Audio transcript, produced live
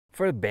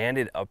For the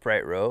banded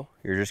upright row,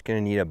 you're just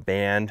gonna need a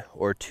band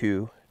or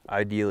two.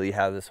 Ideally, you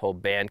have this whole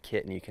band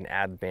kit and you can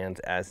add bands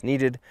as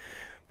needed.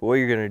 But what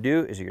you're gonna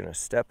do is you're gonna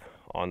step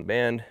on the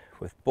band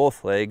with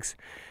both legs.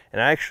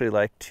 And I actually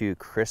like to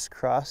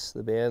crisscross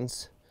the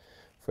bands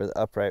for the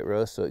upright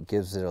row so it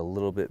gives it a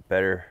little bit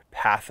better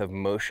path of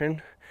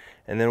motion.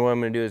 And then what I'm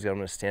gonna do is I'm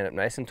gonna stand up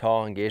nice and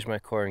tall, engage my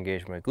core,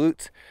 engage my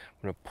glutes.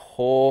 I'm gonna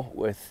pull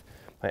with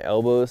my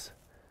elbows,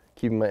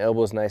 keeping my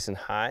elbows nice and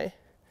high,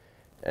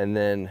 and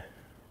then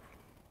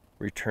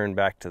return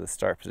back to the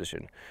start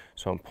position.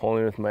 So I'm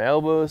pulling with my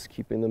elbows,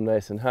 keeping them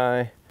nice and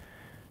high,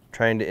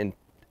 trying to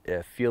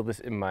feel this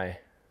in my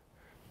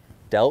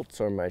delts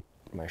or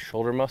my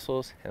shoulder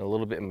muscles, and a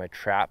little bit in my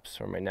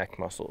traps or my neck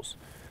muscles.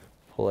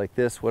 Pull like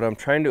this. What I'm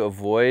trying to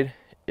avoid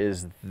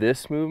is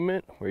this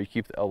movement where you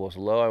keep the elbows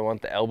low. I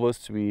want the elbows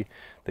to be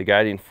the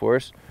guiding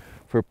force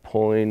for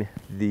pulling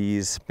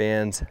these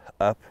bands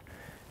up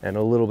and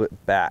a little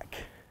bit back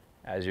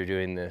as you're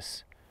doing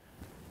this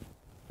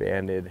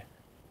banded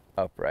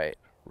upright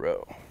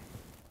row.